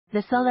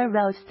The solar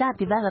rheostat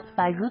developed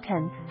by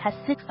RUICHEN has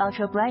 6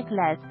 ultra-bright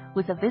LEDs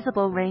with a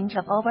visible range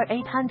of over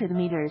 800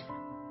 meters.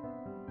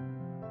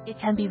 It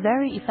can be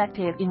very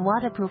effective in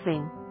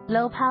waterproofing.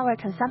 Low power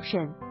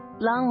consumption,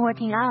 long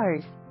working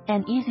hours,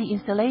 and easy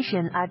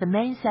installation are the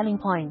main selling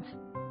points.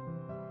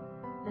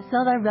 The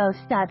solar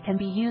rheostat can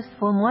be used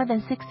for more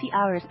than 60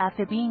 hours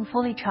after being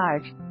fully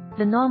charged.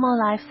 The normal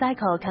life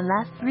cycle can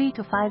last 3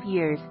 to 5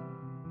 years.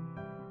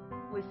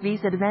 With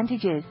these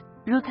advantages,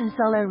 RUICHEN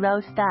solar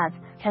rheostat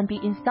can be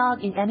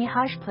installed in any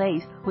harsh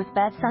place with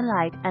bad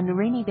sunlight and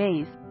rainy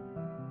days.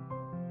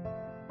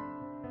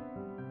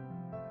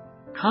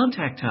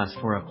 Contact us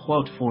for a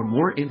quote for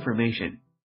more information.